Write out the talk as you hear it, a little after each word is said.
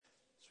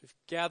We've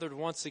gathered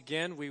once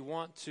again. We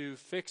want to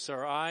fix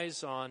our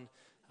eyes on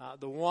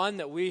the one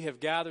that we have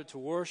gathered to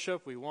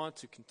worship. We want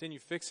to continue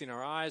fixing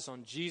our eyes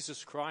on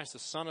Jesus Christ, the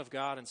Son of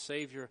God and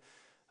Savior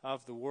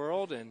of the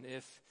world. And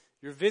if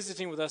you're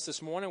visiting with us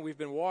this morning, we've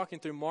been walking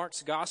through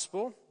Mark's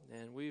Gospel,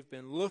 and we've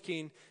been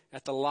looking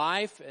at the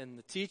life and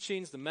the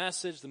teachings, the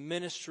message, the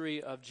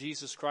ministry of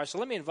Jesus Christ. So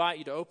let me invite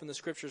you to open the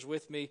Scriptures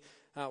with me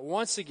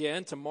once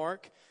again to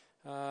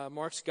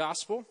Mark's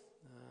Gospel.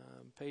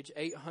 Page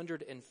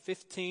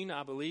 815,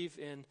 I believe,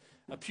 in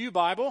a Pew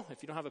Bible.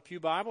 If you don't have a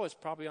Pew Bible, it's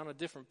probably on a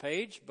different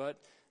page, but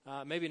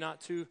maybe not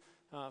too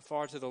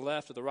far to the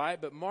left or the right.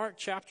 But Mark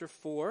chapter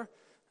 4,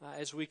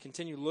 as we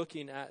continue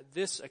looking at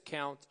this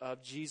account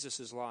of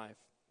Jesus' life.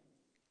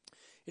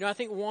 You know, I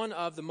think one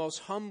of the most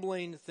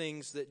humbling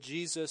things that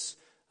Jesus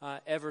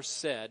ever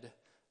said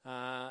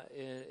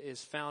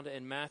is found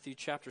in Matthew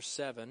chapter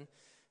 7.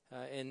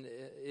 And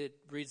it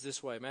reads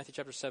this way, Matthew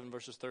chapter 7,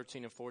 verses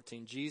 13 and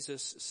 14.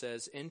 Jesus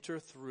says, "Enter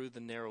through the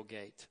narrow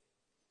gate.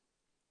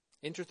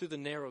 Enter through the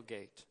narrow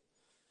gate.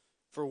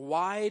 For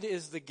wide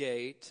is the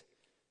gate,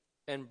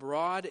 and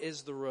broad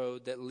is the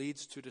road that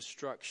leads to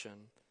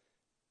destruction,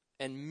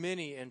 and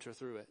many enter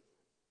through it.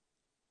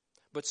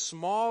 But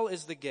small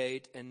is the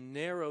gate, and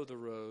narrow the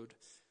road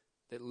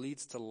that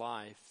leads to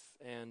life,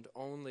 and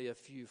only a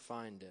few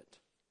find it."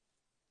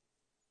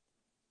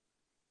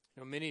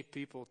 You know, many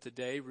people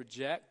today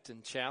reject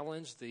and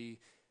challenge the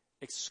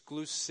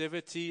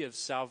exclusivity of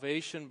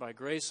salvation by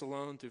grace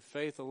alone, through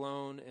faith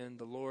alone, in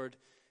the Lord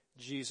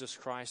Jesus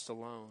Christ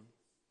alone.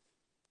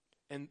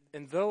 And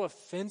though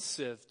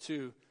offensive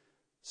to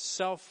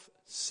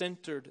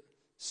self-centered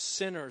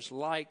sinners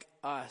like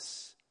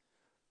us,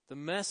 the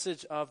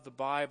message of the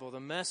Bible, the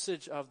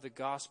message of the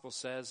gospel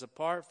says,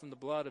 apart from the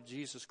blood of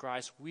Jesus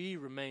Christ, we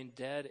remain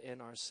dead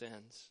in our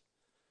sins.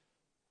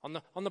 On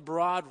the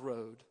broad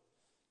road,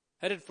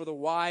 headed for the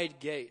wide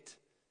gate.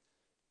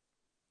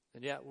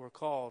 And yet we're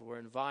called, we're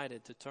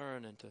invited to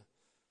turn and to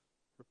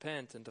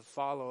repent and to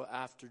follow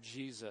after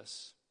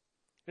Jesus.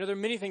 You know, there are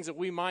many things that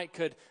we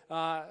could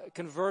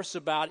converse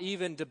about,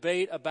 even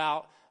debate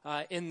about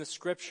in the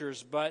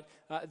Scriptures, but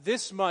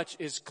this much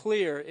is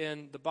clear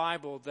in the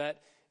Bible,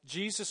 that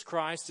Jesus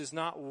Christ is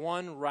not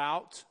one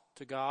route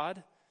to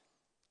God.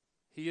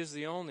 He is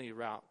the only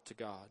route to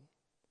God.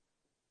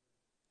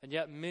 And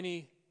yet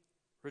many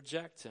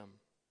reject Him.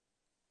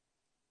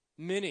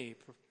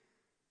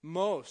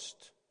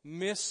 Most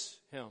miss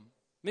Him.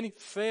 Many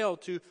fail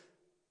to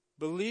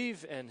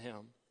believe in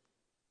Him.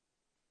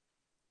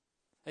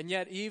 And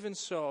yet even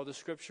so, the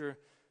Scripture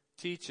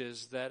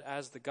teaches that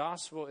as the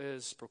gospel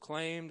is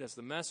proclaimed, as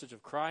the message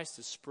of Christ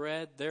is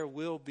spread, there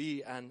will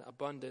be an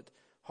abundant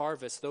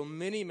harvest. Though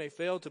many may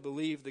fail to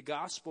believe, the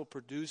gospel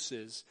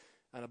produces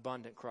an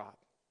abundant crop.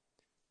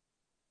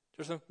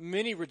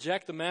 Many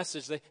reject the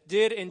message. They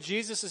did in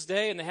Jesus'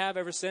 day, and they have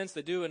ever since.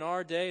 They do in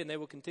our day, and they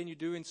will continue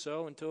doing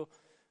so until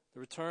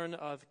the return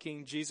of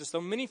King Jesus. Though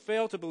many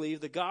fail to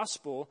believe, the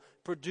gospel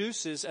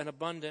produces an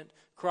abundant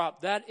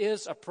crop. That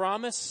is a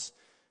promise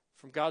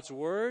from God's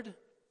Word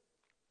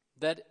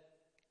that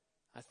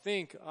I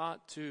think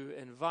ought to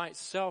invite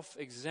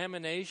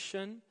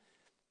self-examination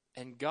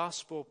and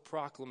gospel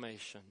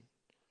proclamation.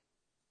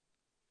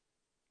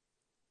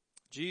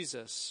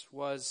 Jesus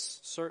is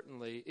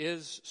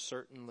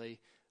certainly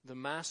the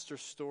master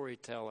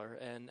storyteller.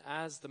 And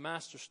as the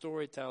master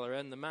storyteller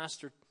and the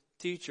master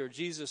teacher,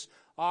 Jesus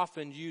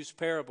often used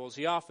parables.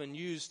 He often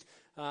used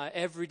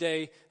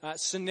everyday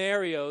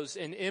scenarios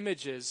and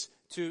images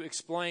to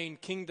explain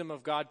kingdom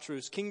of God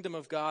truths, kingdom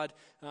of God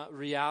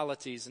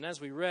realities. And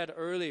as we read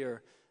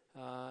earlier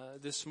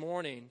this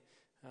morning,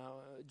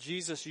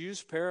 Jesus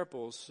used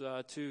parables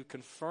to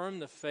confirm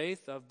the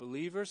faith of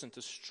believers and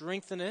to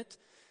strengthen it,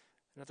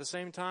 and at the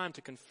same time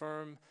to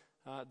confirm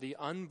the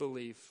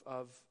unbelief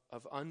of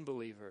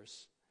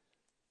unbelievers.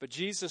 But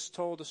Jesus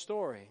told a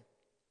story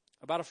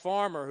about a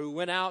farmer who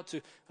went out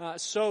to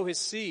sow his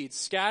seed,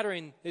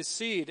 scattering his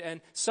seed,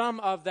 and some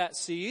of that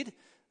seed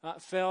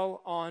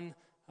fell on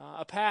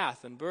a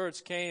path, and birds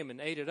came and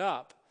ate it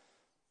up.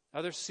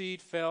 Other seed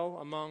fell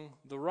among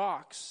the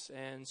rocks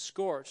and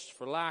scorched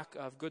for lack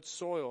of good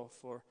soil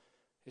for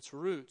its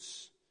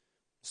roots.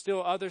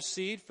 Still other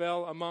seed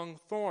fell among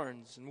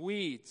thorns and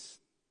weeds.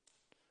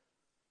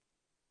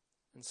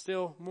 And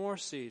still more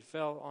seed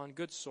fell on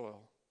good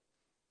soil.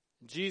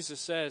 Jesus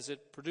says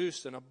it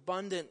produced an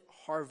abundant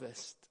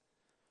harvest.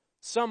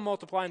 Some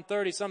multiplying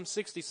 30, some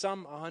 60,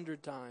 some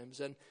 100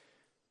 times. And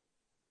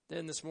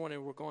then this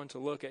morning we're going to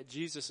look at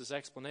Jesus'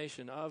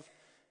 explanation of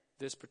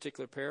this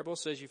particular parable.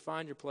 So as you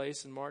find your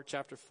place in Mark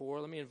chapter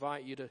 4, let me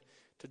invite you to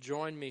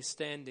join me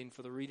standing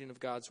for the reading of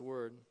God's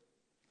Word.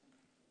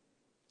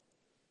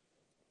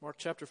 Mark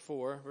chapter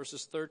 4,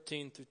 verses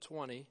 13 through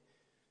 20.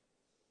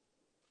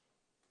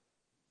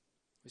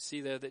 We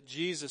see there that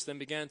Jesus then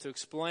began to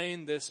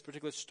explain this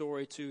particular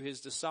story to His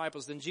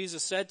disciples. Then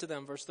Jesus said to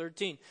them, verse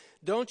 13,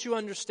 "Don't you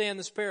understand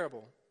this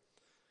parable?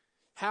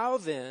 How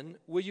then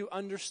will you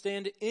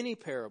understand any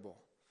parable?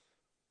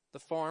 The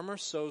farmer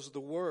sows the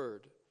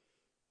word.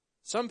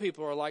 Some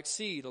people are like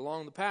seed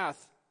along the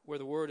path where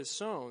the word is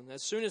sown.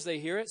 As soon as they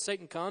hear it,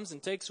 Satan comes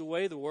and takes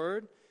away the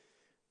word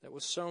that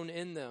was sown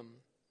in them.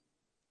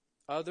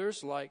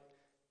 Others, like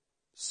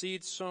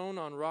seed sown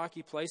on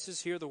rocky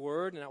places, hear the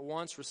word and at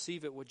once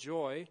receive it with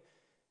joy.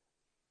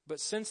 But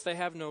since they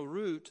have no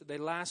root, they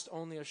last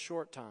only a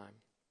short time.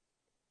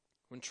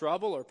 When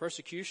trouble or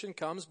persecution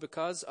comes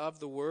because of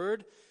the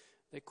word,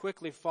 they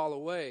quickly fall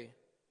away.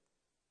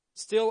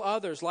 Still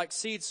others, like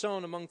seed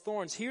sown among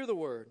thorns, hear the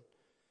word.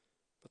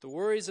 But the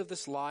worries of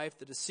this life,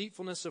 the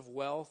deceitfulness of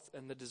wealth,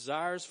 and the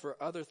desires for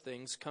other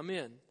things come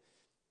in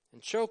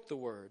and choke the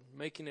word,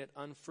 making it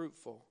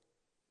unfruitful.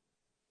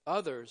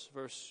 Others,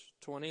 verse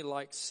 20,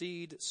 like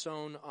seed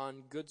sown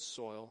on good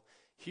soil,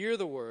 hear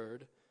the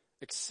word,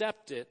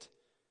 accept it,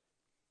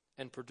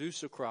 and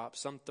produce a crop,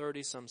 some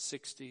 30, some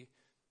 60,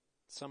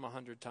 some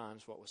 100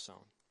 times what was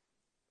sown.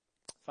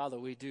 Father,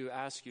 we do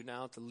ask you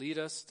now to lead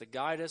us, to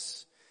guide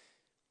us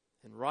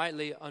in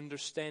rightly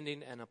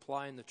understanding and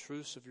applying the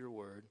truths of your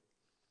word.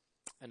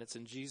 And it's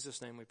in Jesus'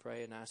 name we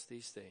pray and ask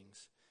these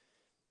things.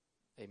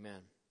 Amen.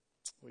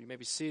 Well, you may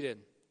be seated.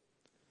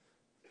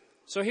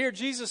 So here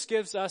Jesus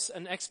gives us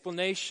an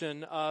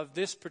explanation of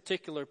this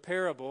particular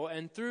parable.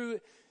 And through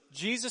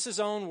Jesus'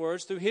 own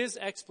words, through his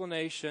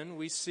explanation,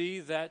 we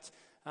see that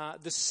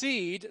the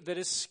seed that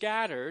is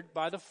scattered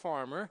by the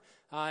farmer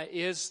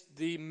is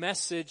the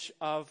message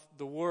of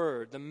the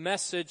word, the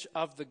message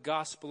of the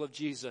gospel of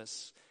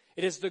Jesus.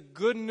 It is the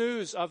good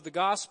news of the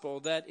gospel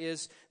that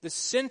is the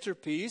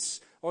centerpiece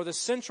or the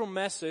central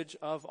message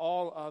of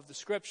all of the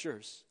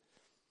scriptures.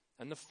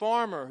 And the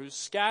farmer who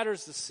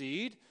scatters the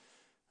seed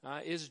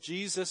is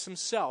Jesus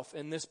himself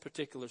in this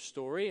particular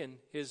story in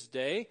his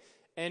day.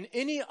 And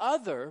any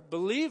other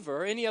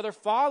believer, any other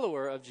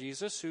follower of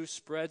Jesus who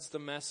spreads the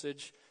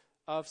message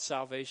of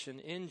salvation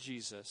in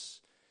Jesus.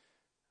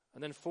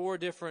 And then 4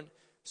 different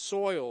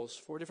soils,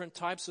 4 different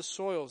types of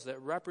soils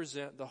that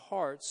represent the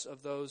hearts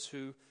of those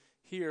who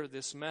hear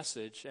this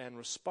message and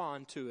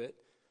respond to it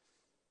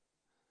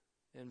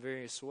in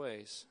various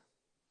ways.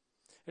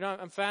 You know,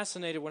 I'm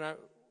fascinated when I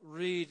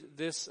read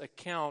this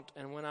account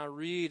and when I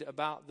read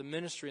about the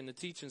ministry and the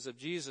teachings of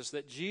Jesus,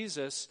 that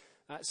Jesus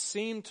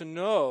seemed to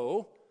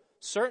know,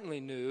 certainly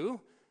knew,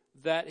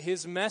 that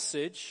his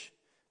message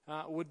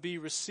would be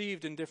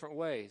received in different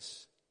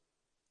ways.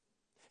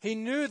 He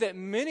knew that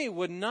many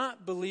would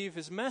not believe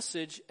his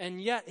message, and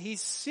yet he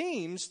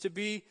seems to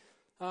be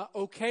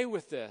okay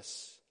with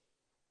this.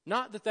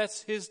 Not that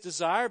that's his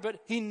desire, but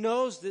he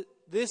knows that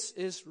this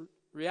is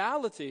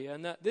reality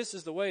and that this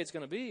is the way it's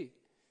going to be.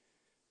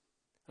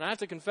 And I have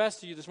to confess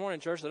to you this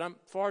morning, church, that I'm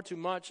far too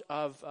much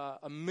of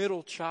a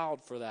middle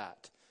child for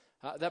that.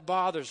 That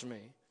bothers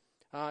me.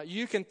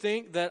 You can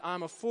think that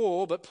I'm a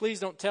fool, but please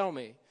don't tell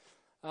me.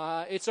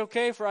 It's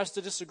okay for us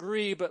to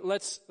disagree, but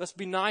let's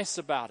be nice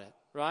about it,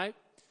 right?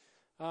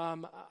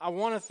 I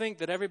want to think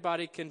that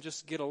everybody can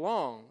just get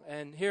along.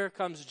 And here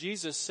comes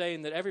Jesus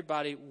saying that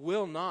everybody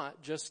will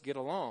not just get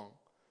along.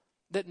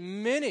 That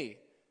many,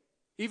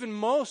 even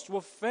most,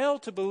 will fail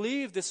to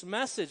believe this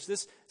message,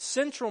 this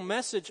central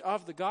message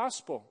of the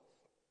gospel.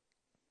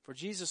 For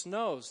Jesus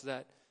knows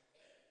that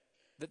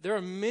there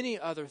are many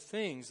other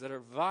things that are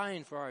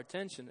vying for our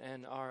attention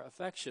and our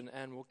affection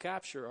and will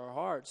capture our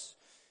hearts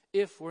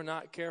if we're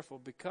not careful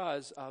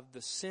because of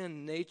the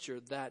sin nature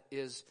that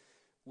is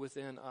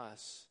within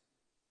us.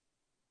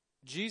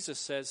 Jesus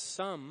says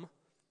some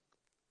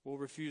will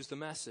refuse the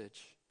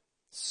message.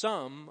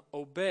 Some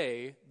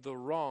obey the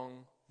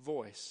wrong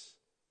voice.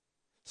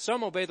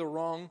 Some obey the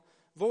wrong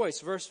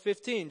voice. Verse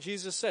 15,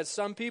 Jesus said,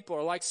 some people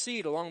are like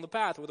seed along the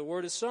path where the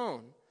word is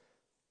sown.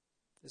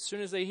 As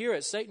soon as they hear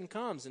it, Satan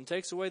comes and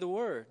takes away the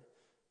word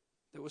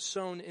that was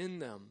sown in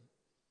them.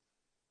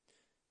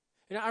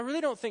 You know, I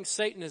really don't think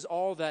Satan is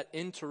all that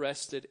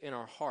interested in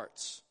our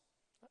hearts.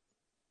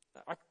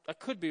 I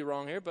could be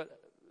wrong here, but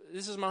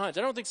this is my hunch.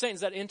 I don't think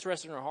Satan's that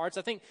interested in our hearts.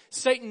 I think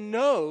Satan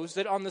knows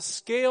that on the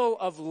scale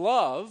of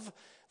love,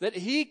 that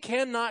he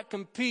cannot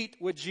compete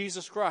with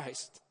Jesus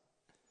Christ.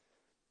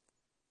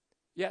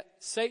 Yet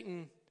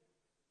Satan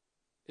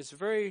is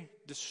very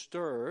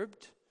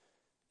disturbed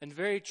and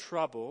very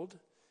troubled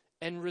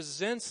and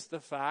resents the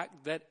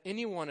fact that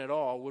anyone at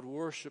all would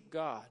worship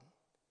God.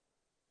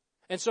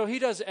 And so he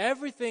does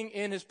everything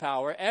in his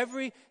power,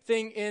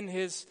 everything in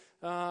his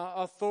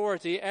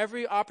authority,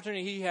 every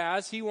opportunity he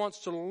has, he wants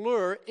to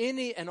lure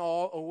any and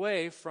all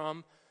away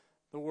from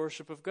the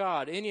worship of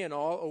God, any and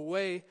all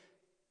away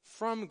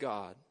from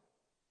God.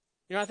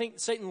 You know, I think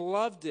Satan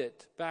loved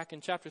it back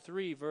in chapter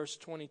 3, verse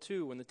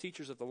 22, when the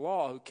teachers of the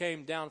law who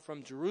came down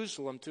from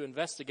Jerusalem to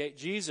investigate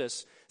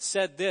Jesus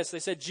said this. They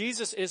said,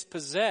 Jesus is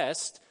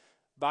possessed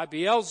by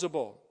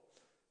Beelzebul,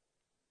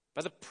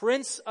 by the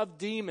prince of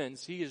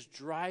demons. He is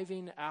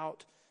driving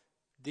out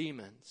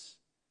demons.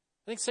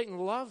 I think Satan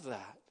loved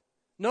that.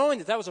 Knowing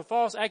that that was a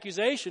false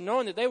accusation,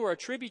 knowing that they were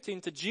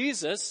attributing to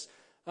Jesus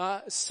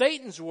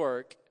Satan's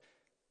work.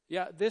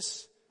 Yeah,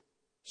 this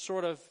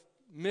sort of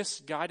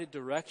misguided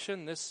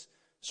direction, this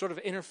sort of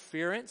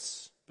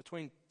interference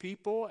between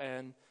people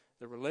and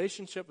the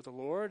relationship with the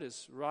Lord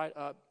is right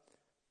up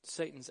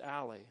Satan's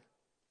alley.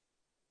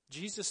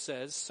 Jesus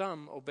says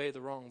some obey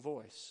the wrong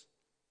voice.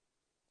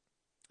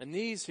 And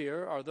these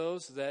here are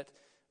those that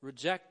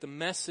reject the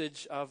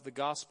message of the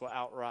gospel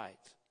outright.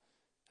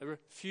 They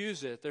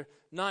refuse it. They're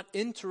not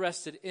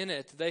interested in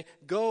it. They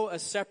go a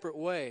separate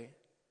way.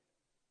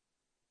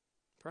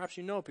 Perhaps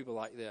you know people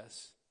like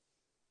this.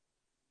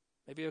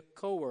 Maybe a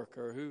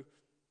coworker who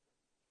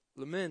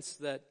laments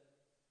that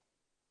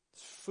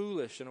it's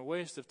foolish and a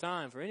waste of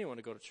time for anyone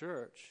to go to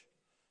church.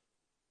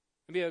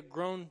 Maybe a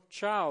grown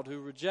child who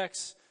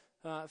rejects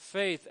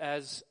faith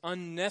as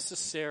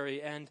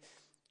unnecessary and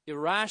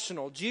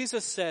irrational.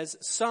 Jesus says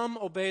some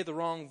obey the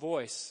wrong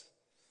voice.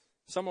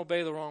 Some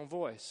obey the wrong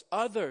voice.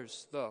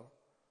 Others, though,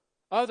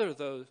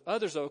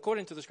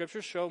 according to the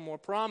Scriptures, show more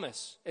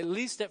promise, at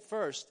least at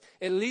first,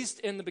 at least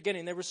in the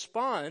beginning. They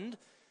respond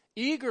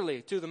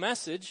eagerly to the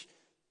message,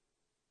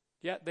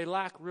 yet they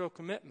lack real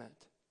commitment.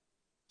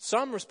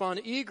 Some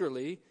respond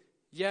eagerly,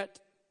 yet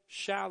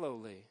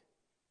shallowly.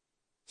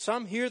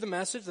 Some hear the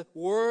message, the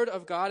Word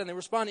of God, and they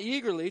respond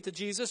eagerly to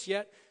Jesus,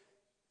 yet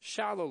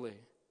shallowly.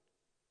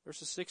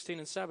 Verses 16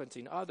 and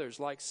 17. Others,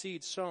 like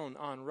seed sown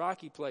on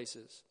rocky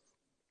places,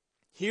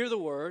 hear the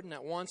Word and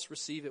at once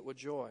receive it with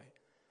joy.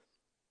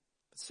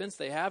 But since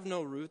they have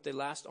no root, they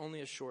last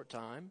only a short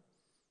time.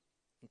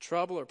 When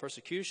trouble or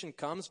persecution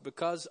comes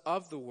because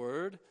of the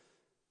Word,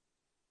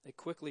 they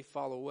quickly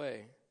fall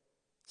away.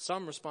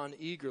 Some respond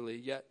eagerly,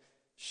 yet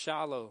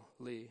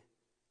shallowly.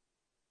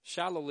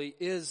 Shallowly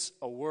is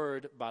a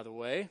word, by the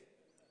way.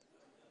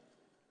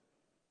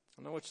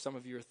 I know what some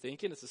of you are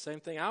thinking. It's the same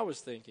thing I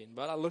was thinking,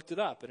 but I looked it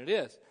up, and it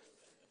is.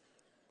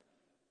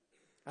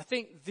 I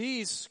think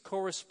these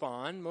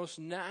correspond most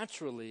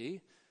naturally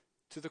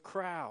to the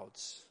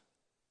crowds,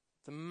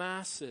 the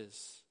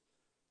masses,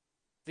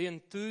 the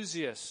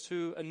enthusiasts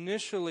who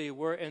initially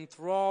were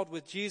enthralled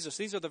with Jesus.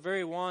 These are the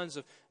very ones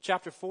of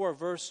chapter 4,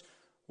 verse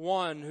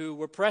 1, who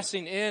were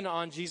pressing in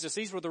on Jesus.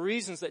 This was the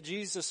reason that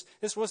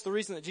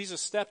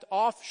Jesus stepped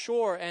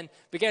offshore and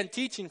began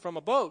teaching from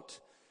a boat,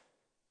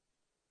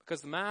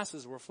 because the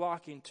masses were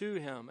flocking to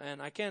him.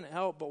 And I can't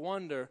help but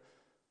wonder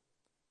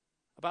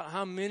about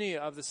how many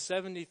of the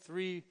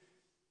 73%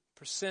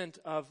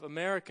 of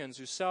Americans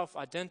who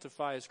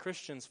self-identify as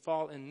Christians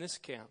fall in this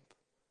camp,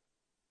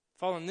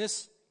 fall in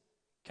this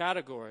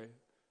category,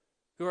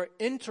 who are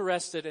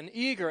interested and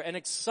eager and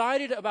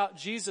excited about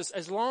Jesus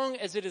as long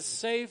as it is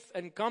safe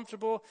and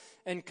comfortable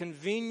and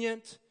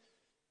convenient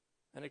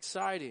and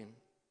exciting.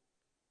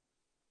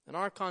 In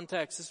our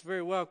context, this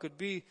very well could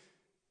be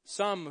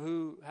some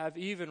who have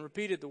even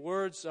repeated the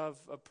words of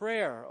a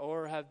prayer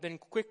or have been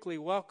quickly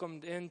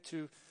welcomed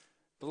into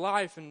the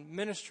life and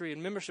ministry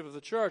and membership of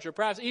the church, or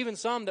perhaps even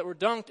some that were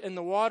dunked in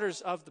the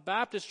waters of the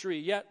baptistry,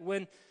 yet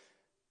when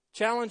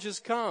challenges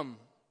come,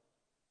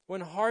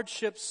 when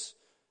hardships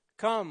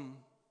come,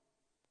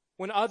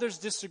 when others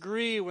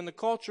disagree, when the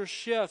culture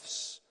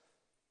shifts,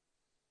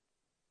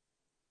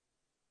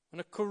 when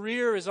a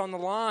career is on the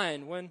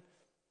line, when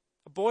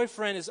a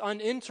boyfriend is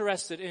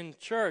uninterested in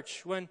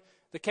church, when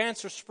the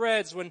cancer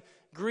spreads, when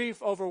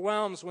grief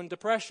overwhelms, when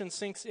depression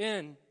sinks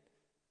in,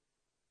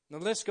 the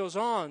list goes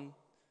on,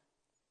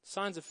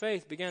 signs of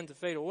faith began to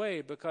fade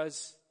away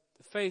because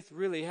the faith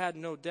really had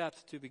no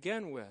depth to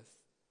begin with.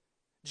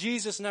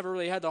 Jesus never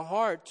really had the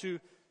heart to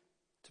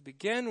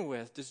begin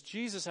with. Does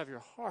Jesus have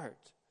your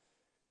heart?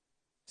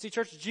 See,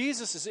 church,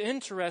 Jesus is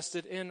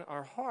interested in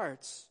our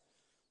hearts.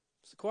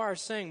 As the choir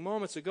sang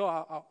moments ago,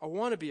 I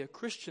want to be a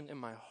Christian in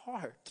my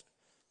heart.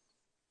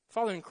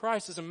 Following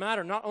Christ is a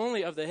matter not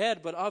only of the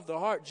head, but of the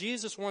heart.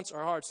 Jesus wants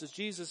our hearts. Does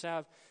Jesus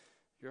have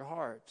your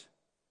heart?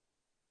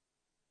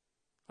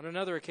 On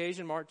another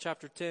occasion, Mark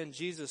chapter 10,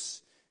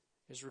 Jesus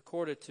is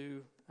recorded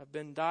to have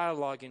been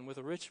dialoguing with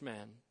a rich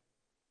man.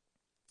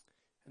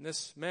 And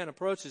this man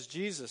approaches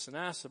Jesus and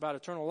asks about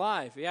eternal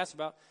life. He asks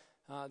about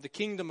the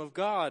kingdom of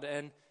God,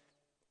 and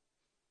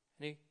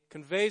he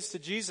conveys to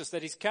Jesus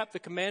that he's kept the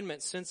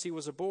commandments since he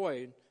was a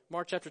boy.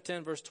 Mark chapter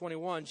 10, verse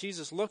 21,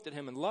 Jesus looked at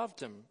him and loved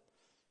him.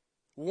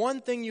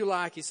 One thing you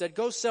lack, he said,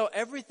 go sell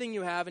everything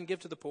you have and give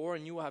to the poor,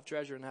 and you will have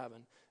treasure in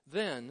heaven.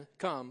 Then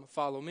come,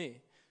 follow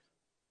me.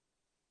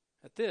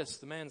 At this,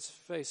 the man's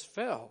face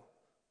fell.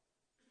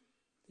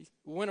 He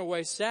went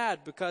away sad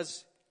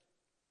because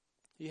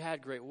he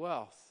had great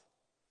wealth.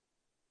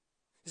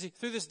 You see,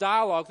 through this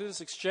dialogue, through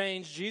this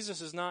exchange,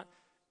 Jesus is not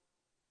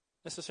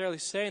necessarily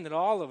saying that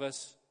all of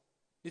us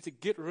need to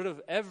get rid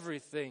of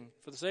everything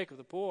for the sake of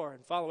the poor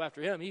and follow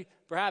after him. He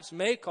perhaps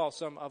may call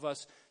some of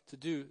us to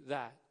do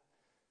that.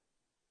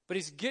 But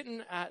he's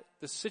getting at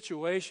the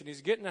situation.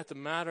 He's getting at the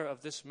matter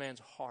of this man's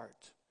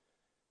heart.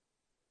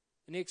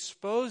 And he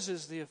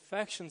exposes the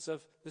affections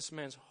of this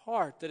man's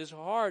heart, that his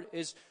heart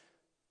is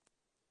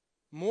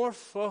more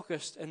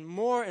focused and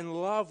more in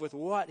love with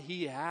what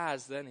he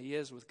has than he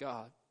is with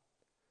God.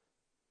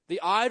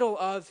 The idol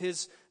of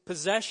his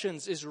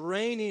possessions is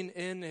reigning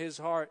in his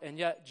heart, and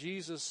yet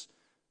Jesus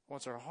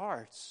wants our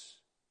hearts.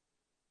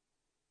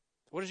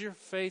 What is your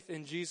faith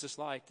in Jesus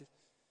like?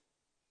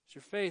 Is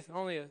your faith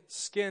only a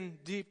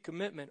skin-deep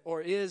commitment, or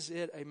is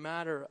it a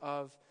matter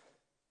of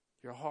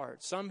your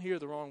heart? Some hear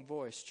the wrong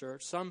voice,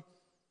 church. Some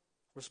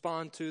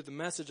respond to the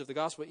message of the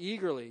gospel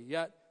eagerly,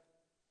 yet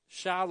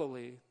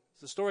shallowly.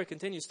 As the story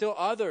continues, still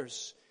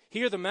others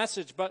hear the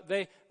message, but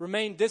they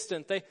remain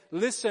distant. They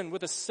listen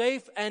with a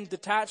safe and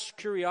detached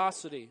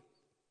curiosity.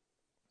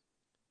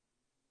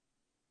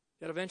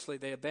 Yet eventually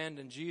they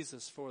abandon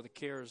Jesus for the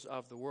cares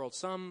of the world.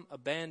 Some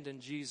abandon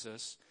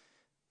Jesus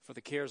for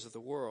the cares of the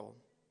world.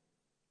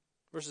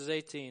 Verses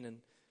 18 and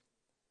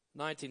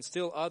 19,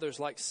 still others,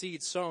 like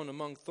seed sown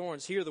among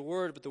thorns, hear the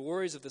word, but the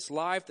worries of this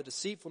life, the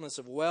deceitfulness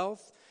of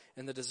wealth,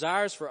 and the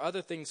desires for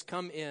other things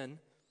come in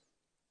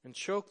and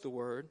choke the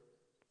word,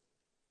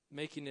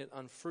 making it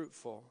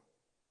unfruitful.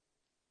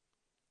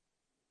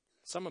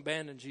 Some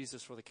abandon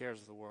Jesus for the cares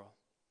of the world.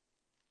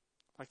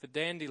 Like the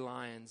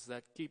dandelions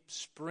that keep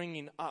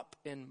springing up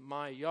in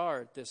my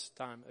yard this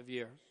time of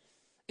year,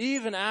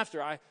 even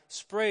after I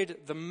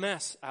sprayed the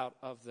mess out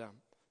of them.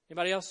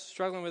 Anybody else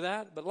struggling with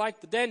that? But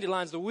like the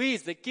dandelions, the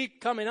weeds that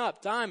keep coming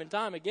up time and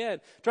time again,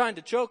 trying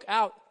to choke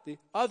out the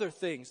other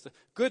things, the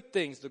good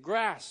things, the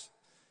grass,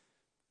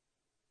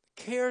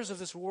 the cares of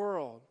this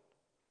world,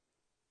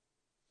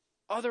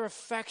 other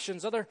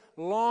affections, other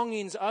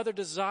longings, other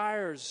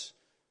desires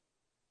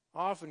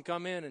often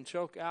come in and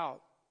choke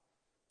out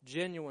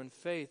genuine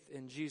faith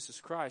in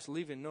Jesus Christ,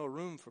 leaving no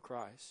room for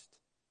Christ.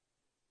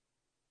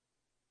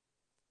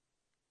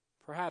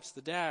 Perhaps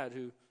the dad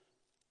who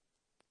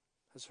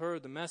has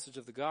heard the message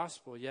of the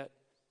gospel, yet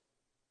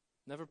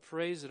never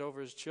prays it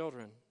over his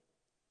children.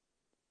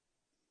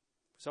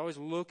 He's always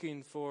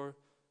looking for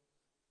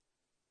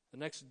the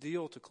next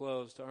deal to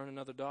close to earn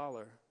another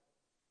dollar.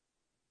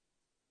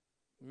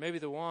 Maybe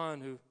the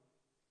one who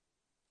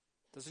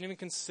doesn't even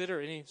consider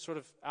any sort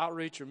of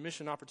outreach or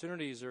mission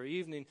opportunities or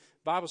evening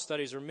Bible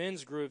studies or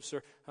men's groups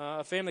or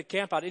a family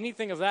camp out,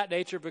 anything of that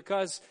nature,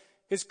 because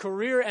his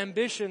career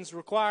ambitions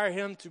require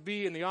him to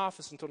be in the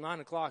office until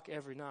 9 o'clock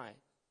every night.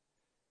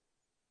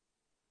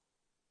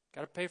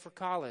 Got to pay for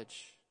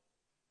college.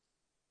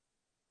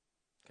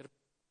 Got to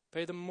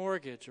pay the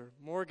mortgage or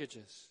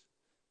mortgages.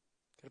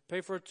 Got to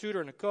pay for a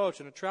tutor and a coach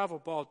and a travel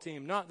ball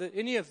team. Not that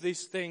any of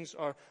these things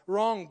are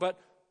wrong, but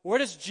where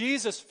does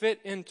Jesus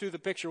fit into the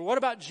picture? What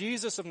about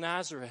Jesus of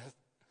Nazareth?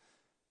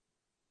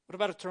 What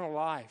about eternal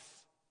life?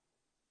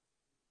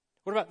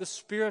 What about the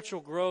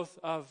spiritual growth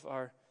of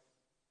our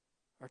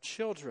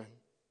children?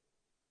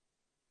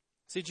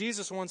 See,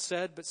 Jesus once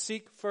said, but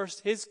seek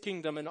first his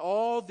kingdom, and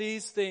all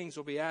these things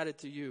will be added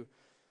to you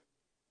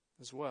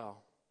as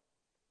well.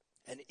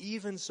 And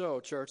even so,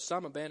 church,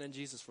 some abandon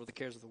Jesus for the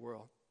cares of the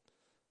world.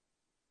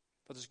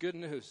 But there's good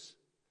news.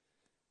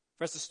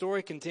 For as the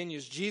story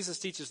continues, Jesus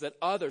teaches that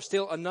others,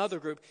 still another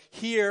group,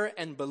 hear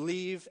and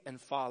believe and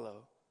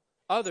follow.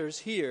 Others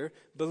hear,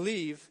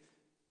 believe,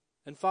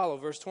 and follow.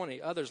 Verse 20,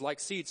 others,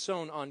 like seed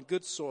sown on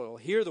good soil,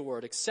 hear the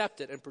word,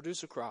 accept it, and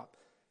produce a crop.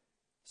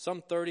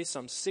 Some 30,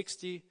 some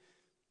 60,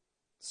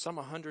 some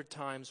 100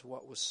 times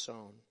what was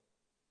sown.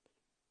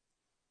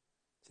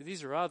 See,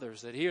 these are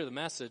others that hear the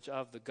message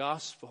of the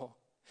gospel,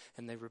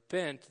 and they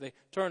repent, they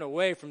turn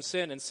away from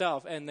sin and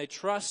self, and they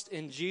trust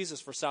in Jesus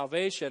for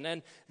salvation,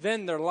 and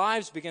then their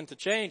lives begin to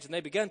change, and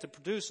they begin to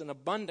produce an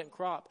abundant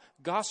crop,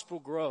 gospel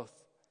growth,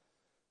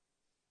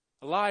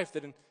 a life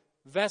that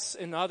invests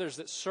in others,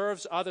 that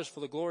serves others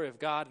for the glory of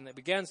God, and that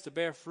begins to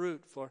bear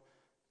fruit for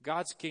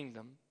God's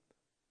kingdom,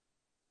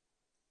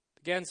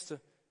 begins to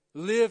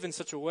live in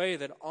such a way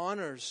that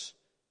honors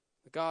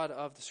the God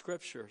of the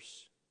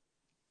Scriptures.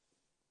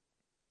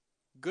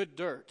 Good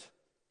dirt.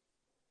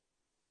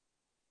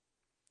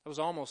 That was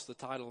almost the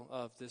title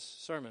of this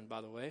sermon,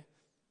 by the way.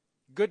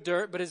 Good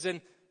dirt, but as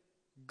in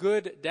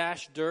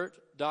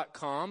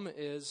good-dirt.com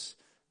is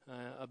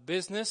a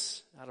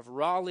business out of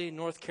Raleigh,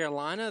 North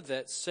Carolina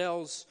that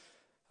sells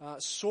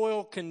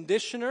soil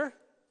conditioner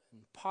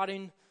and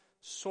potting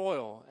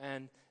soil.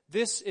 And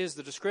this is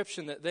the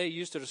description that they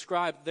use to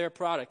describe their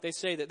product. They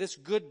say that this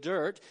good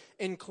dirt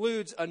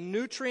includes a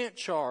nutrient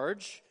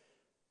charge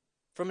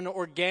from an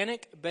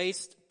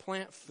organic-based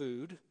plant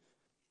food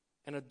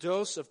and a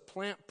dose of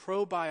plant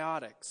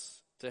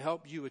probiotics to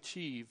help you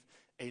achieve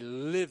a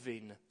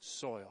living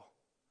soil.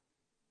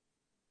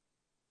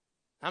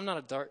 I'm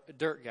not a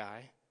dirt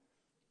guy,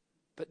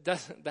 but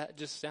doesn't that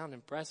just sound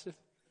impressive?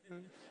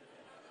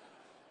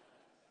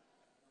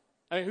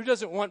 I mean, who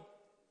doesn't want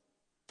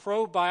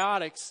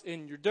probiotics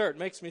in your dirt?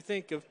 Makes me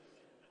think of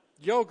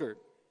yogurt.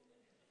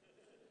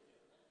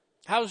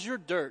 How's your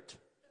dirt?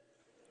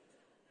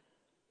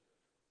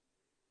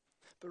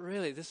 But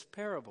really, this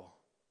parable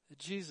that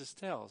Jesus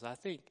tells, I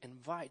think,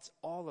 invites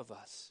all of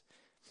us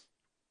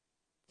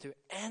to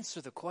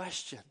answer the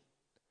question,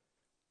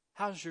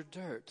 how's your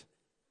dirt?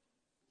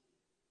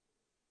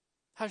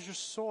 How's your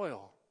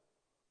soil?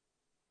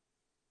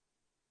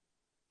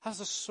 How's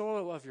the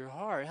soil of your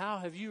heart? How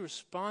have you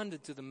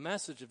responded to the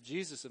message of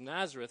Jesus of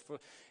Nazareth? For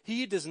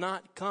he does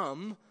not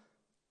come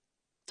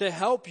to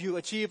help you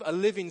achieve a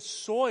living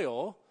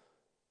soil,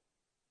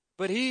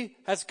 but he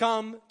has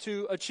come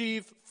to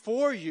achieve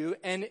for you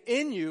and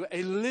in you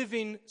a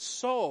living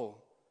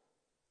soul.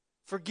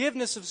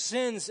 Forgiveness of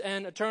sins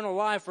and eternal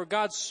life. For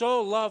God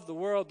so loved the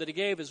world that he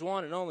gave his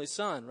one and only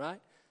Son, right?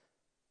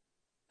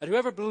 that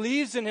whoever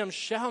believes in him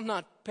shall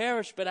not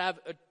perish but have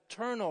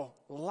eternal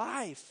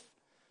life.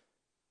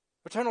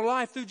 Eternal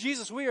life through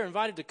Jesus. We are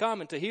invited to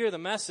come and to hear the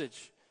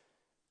message,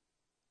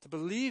 to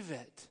believe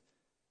it,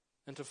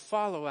 and to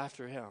follow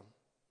after him.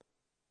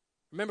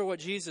 Remember what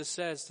Jesus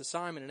says to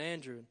Simon and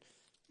Andrew in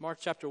Mark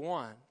chapter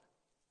 1.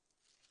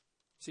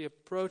 As he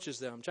approaches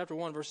them. Chapter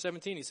 1, verse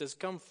 17, he says,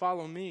 "Come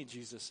follow me,"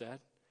 Jesus said,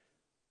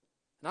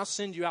 "and I'll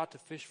send you out to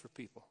fish for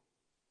people."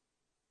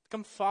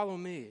 Come follow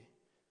me.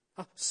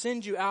 I'll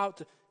send you out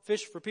to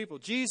fish for people.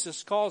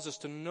 Jesus calls us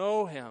to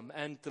know him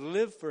and to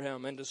live for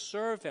him and to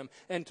serve him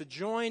and to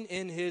join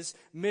in his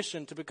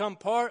mission, to become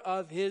part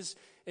of his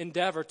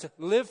endeavor, to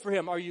live for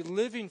him. Are you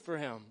living for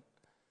him?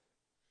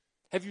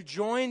 Have you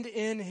joined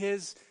in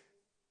his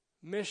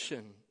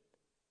mission?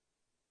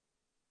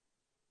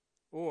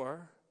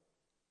 Or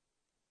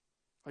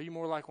are you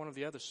more like one of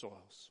the other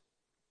soils?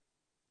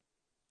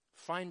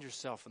 Find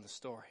yourself in the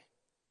story.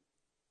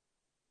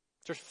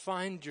 Just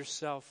find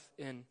yourself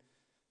in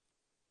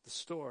the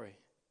story.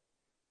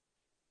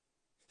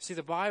 See,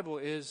 the Bible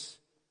is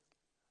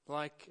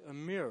like a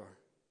mirror.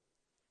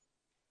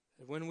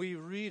 When we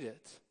read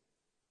it,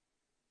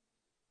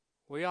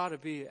 we ought to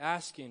be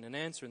asking and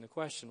answering the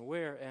question,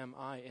 where am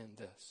I in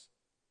this?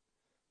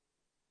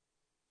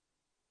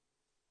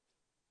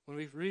 When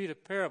we read a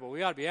parable,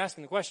 we ought to be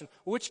asking the question,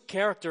 which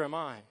character am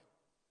I?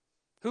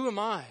 Who am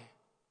I?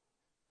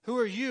 Who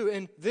are you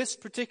in this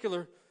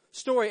particular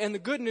story? And the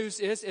good news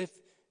is, if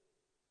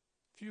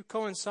you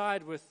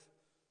coincide with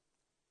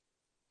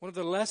one of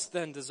the less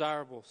than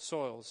desirable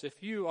soils,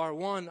 if you are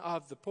one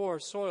of the poor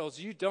soils,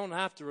 you don't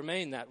have to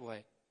remain that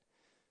way.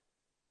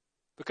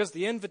 Because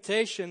the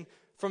invitation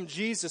from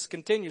Jesus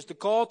continues. The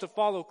call to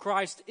follow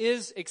Christ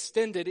is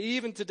extended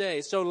even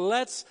today. So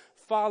let's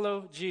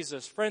follow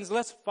Jesus. Friends,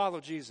 let's follow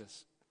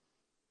Jesus.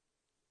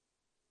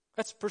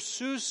 Let's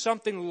pursue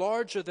something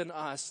larger than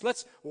us.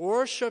 Let's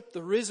worship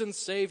the risen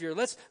Savior.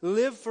 Let's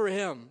live for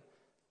him.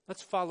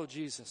 Let's follow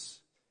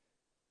Jesus.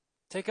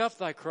 Take up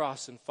thy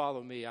cross and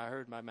follow me, I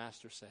heard my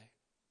master say.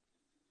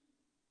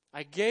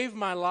 I gave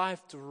my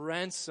life to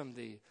ransom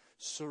thee.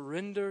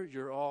 Surrender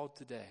your all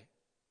today.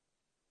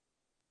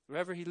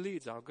 Wherever he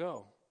leads, I'll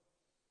go.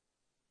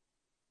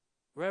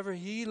 Wherever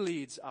he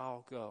leads,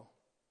 I'll go.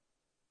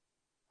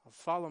 I'll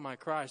follow my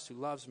Christ who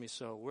loves me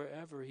so.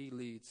 Wherever he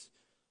leads,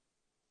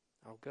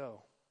 I'll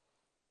go.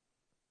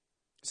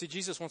 See,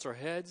 Jesus wants our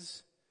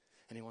heads,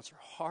 and he wants our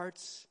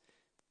hearts.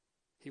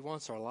 He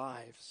wants our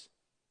lives.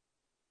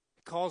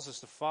 He calls us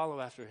to follow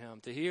after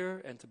him, to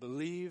hear and to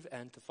believe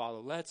and to follow.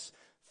 Let's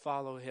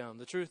follow him.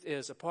 The truth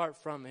is, apart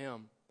from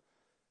him,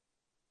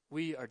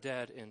 we are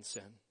dead in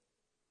sin.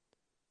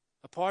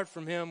 Apart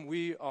from him,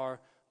 we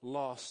are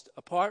lost.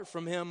 Apart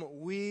from him,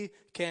 we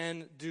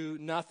can do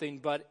nothing.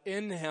 But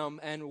in him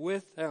and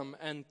with him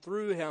and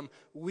through him,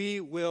 we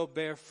will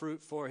bear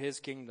fruit for his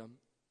kingdom.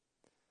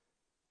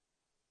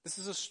 This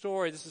is a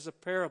story, this is a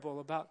parable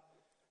about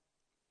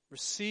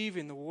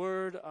receiving the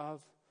word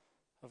of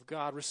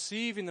God,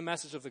 receiving the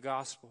message of the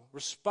gospel,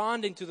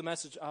 responding to the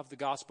message of the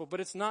gospel. But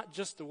it's not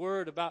just the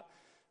word about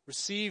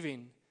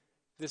receiving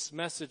this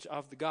message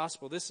of the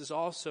gospel. This is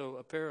also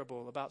a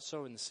parable about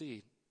sowing the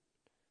seed,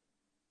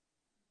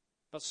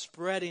 about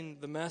spreading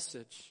the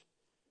message.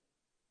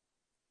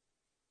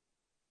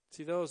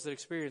 See, those that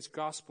experience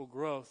gospel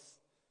growth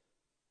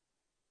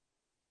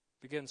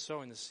begin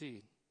sowing the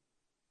seed.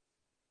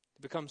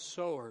 They become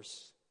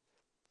sowers.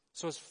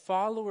 So as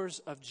followers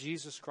of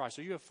Jesus Christ,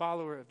 are you a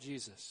follower of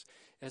Jesus?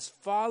 As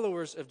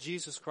followers of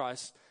Jesus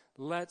Christ,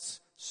 let's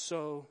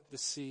sow the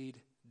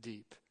seed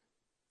deep.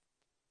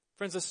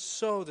 Friends, let's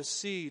sow the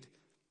seed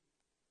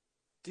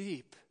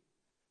deep.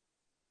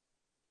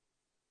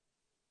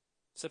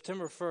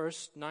 September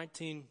 1st,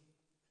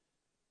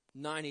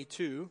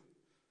 1992,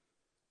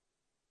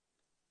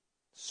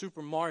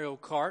 Super Mario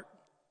Kart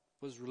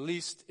was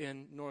released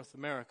in North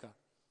America.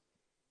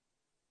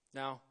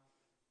 Now,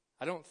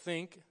 I don't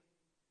think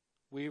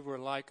we were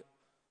like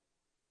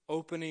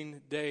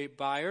opening day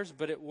buyers,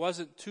 but it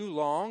wasn't too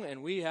long,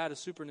 and we had a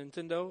Super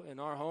Nintendo in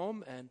our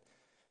home, and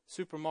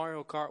Super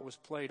Mario Kart was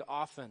played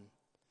often.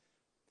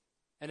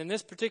 And in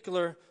this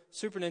particular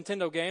Super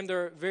Nintendo game,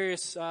 there are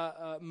various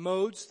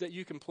modes that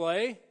you can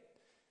play.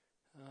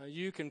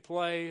 You can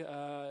play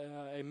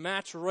a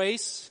match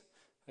race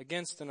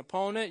against an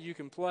opponent. You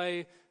can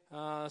play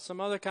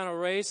some other kind of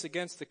race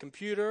against the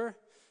computer.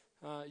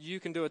 You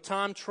can do a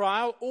time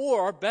trial,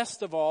 or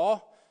best of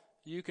all,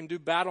 you can do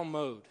battle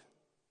mode.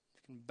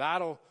 You can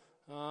battle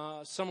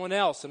someone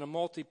else in a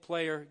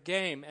multiplayer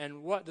game.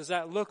 And what does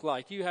that look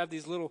like? You have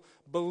these little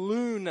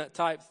balloon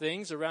type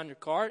things around your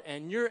cart,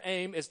 and your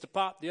aim is to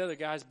pop the other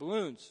guy's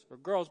balloons, or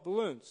girl's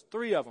balloons,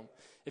 3 of them.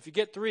 If you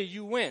get 3,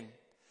 you win.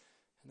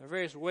 And there are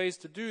various ways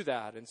to do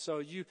that. And so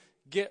you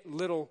get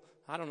little,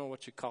 I don't know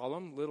what you call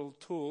them, little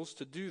tools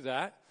to do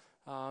that.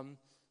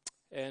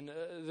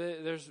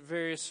 There's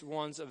various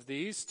ones of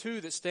these.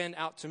 2 that stand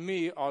out to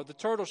me are the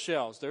turtle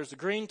shells. There's a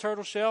green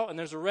turtle shell and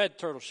there's a red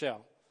turtle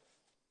shell.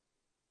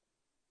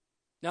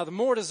 Now, the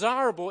more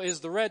desirable is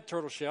the red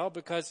turtle shell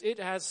because it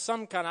has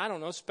some kind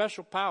of,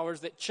 special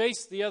powers that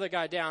chase the other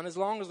guy down as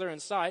long as they're in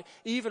sight,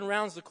 even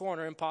rounds the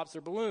corner and pops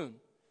their balloon.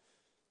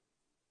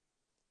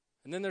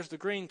 And then there's the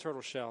green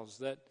turtle shells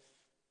that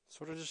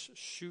sort of just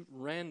shoot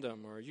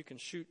random, or you can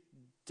shoot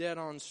dead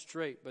on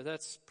straight, but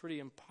that's pretty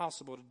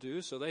impossible to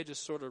do, so they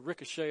just sort of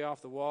ricochet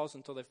off the walls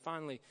until they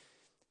finally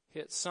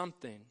hit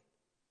something.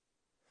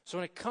 So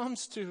when it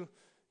comes to,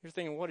 you're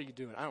thinking, what are you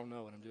doing? I don't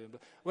know what I'm doing.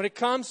 But when it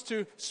comes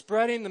to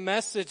spreading the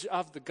message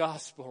of the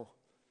gospel,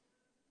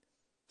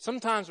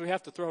 sometimes we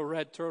have to throw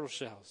red turtle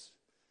shells.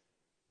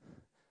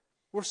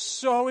 We're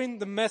sowing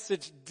the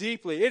message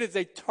deeply. It is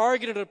a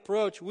targeted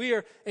approach. We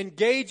are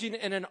engaging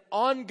in an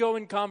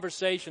ongoing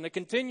conversation, a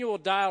continual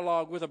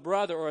dialogue with a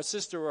brother or a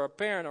sister or a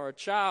parent or a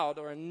child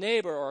or a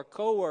neighbor or a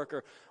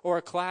coworker or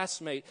a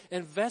classmate,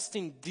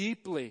 investing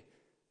deeply,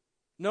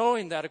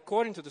 knowing that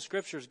according to the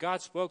scriptures,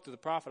 God spoke to the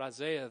prophet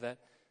Isaiah that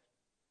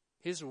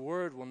his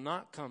word will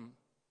not come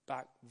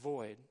back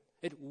void.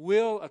 It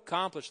will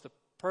accomplish the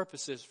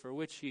purposes for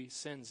which he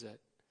sends it.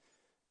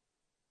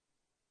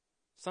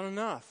 It's not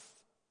enough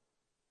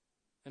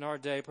in our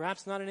day,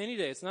 perhaps not in any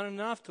day. It's not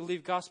enough to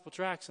leave gospel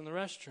tracts in the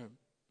restroom.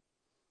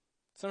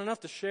 It's not enough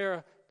to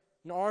share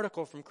an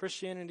article from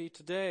Christianity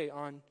Today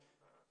on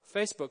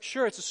Facebook.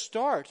 Sure, it's a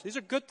start. These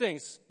are good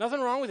things.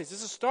 Nothing wrong with these.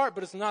 It's a start,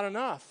 but it's not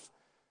enough.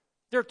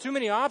 There are too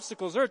many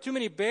obstacles. There are too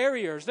many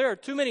barriers. There are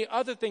too many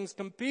other things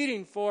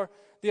competing for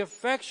the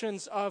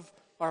affections of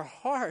our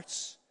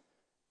hearts.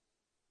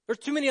 There are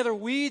too many other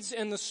weeds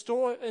in the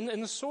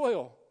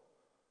soil.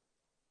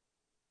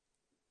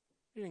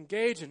 We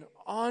engage in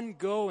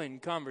ongoing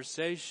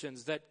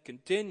conversations that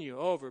continue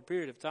over a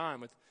period of time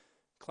with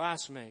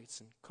classmates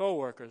and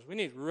coworkers. We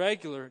need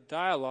regular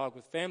dialogue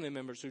with family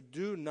members who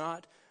do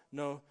not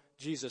know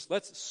Jesus.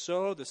 Let's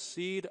sow the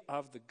seed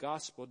of the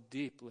gospel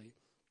deeply,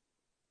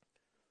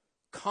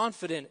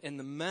 confident in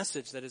the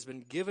message that has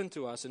been given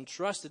to us,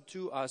 entrusted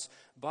to us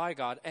by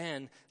God,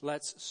 and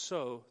let's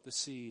sow the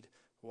seed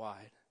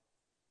wide.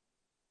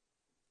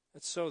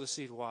 Let's sow the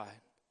seed wide.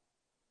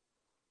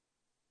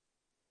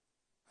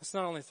 Let's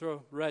not only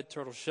throw red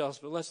turtle shells,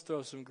 but let's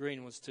throw some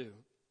green ones too,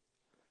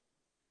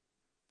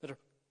 that are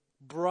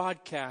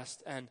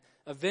broadcast and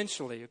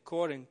eventually,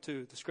 according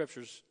to the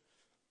scriptures,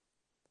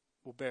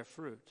 will bear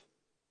fruit.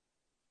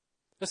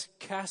 Let's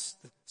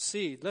cast the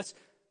seed. Let's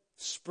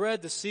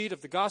spread the seed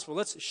of the gospel.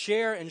 Let's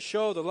share and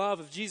show the love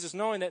of Jesus,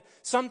 knowing that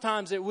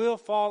sometimes it will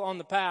fall on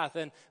the path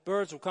and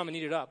birds will come and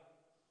eat it up.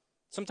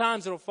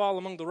 Sometimes it'll fall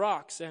among the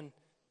rocks and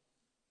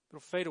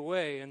it'll fade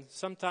away, and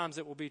sometimes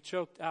it will be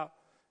choked out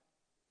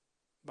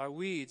by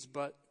weeds,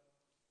 but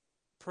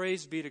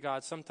praise be to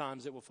God,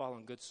 sometimes it will fall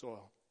on good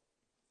soil,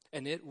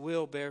 and it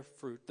will bear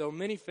fruit. Though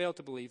many fail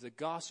to believe, the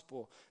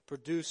gospel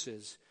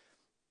produces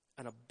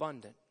an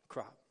abundant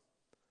crop.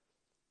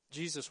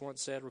 Jesus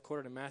once said,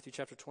 recorded in Matthew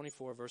chapter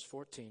 24, verse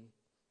 14,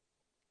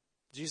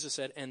 Jesus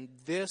said, and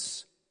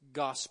this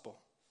gospel,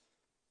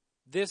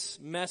 this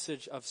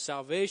message of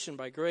salvation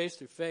by grace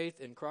through faith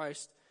in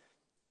Christ,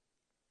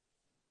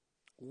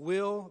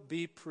 will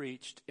be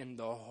preached in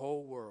the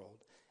whole world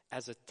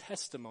as a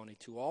testimony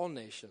to all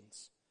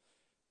nations,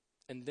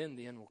 and then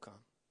the end will come.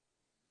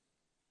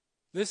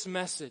 This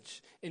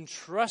message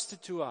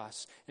entrusted to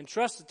us,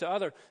 entrusted to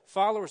other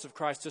followers of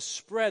Christ to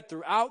spread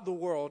throughout the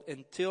world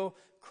until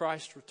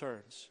Christ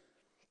returns.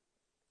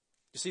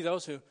 You see,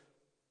 those who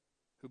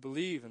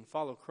believe and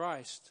follow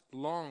Christ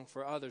long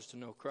for others to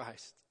know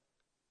Christ.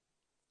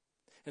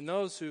 And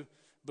those who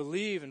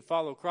believe and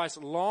follow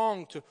Christ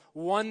long to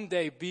one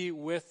day be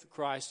with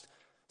Christ,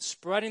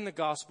 spreading the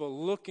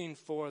gospel, looking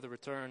for the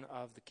return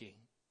of the King.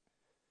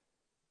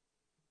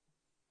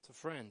 So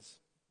friends,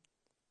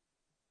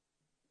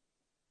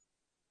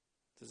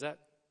 does that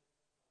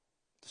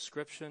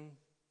description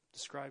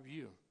describe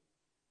you?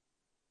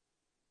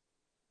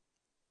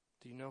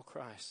 Do you know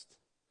Christ?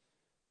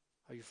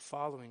 Are you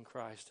following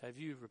Christ? Have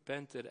you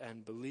repented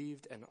and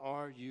believed, and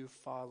are you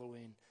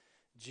following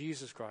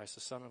Jesus Christ,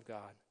 the Son of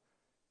God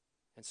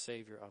and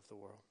Savior of the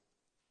world?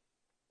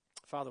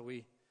 Father,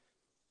 we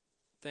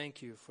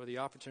thank you for the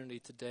opportunity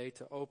today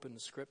to open the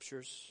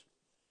scriptures.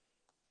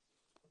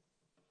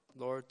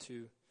 Lord,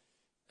 to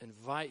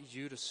invite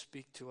you to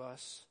speak to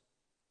us.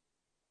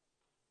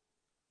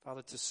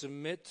 Father, to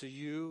submit to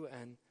you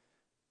and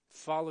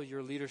follow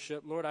your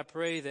leadership. Lord, I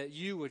pray that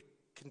you would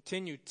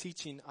continue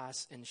teaching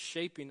us and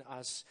shaping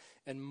us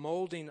and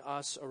molding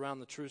us around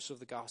the truths of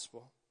the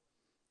gospel.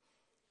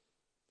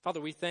 Father,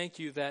 we thank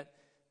you that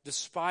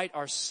despite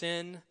our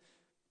sin,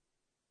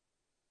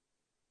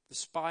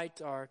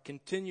 despite our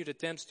continued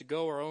attempts to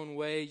go our own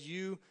way,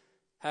 you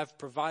have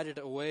provided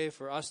a way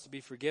for us to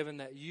be forgiven,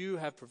 that you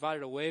have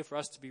provided a way for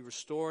us to be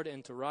restored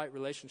into right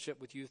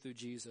relationship with you through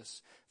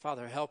Jesus.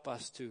 Father, help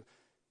us to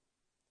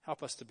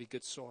be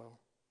good soil.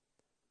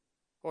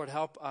 Lord,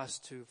 help us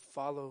to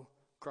follow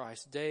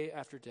Christ day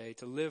after day,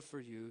 to live for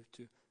you,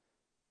 to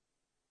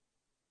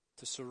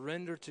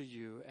surrender to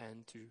you,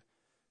 and to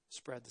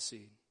spread the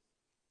seed.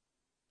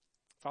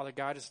 Father,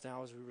 guide us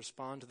now as we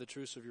respond to the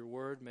truths of your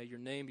word. May your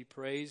name be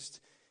praised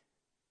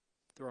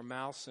through our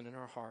mouths and in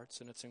our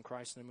hearts. And it's in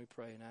Christ's name we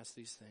pray and ask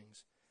these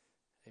things.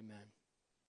 Amen.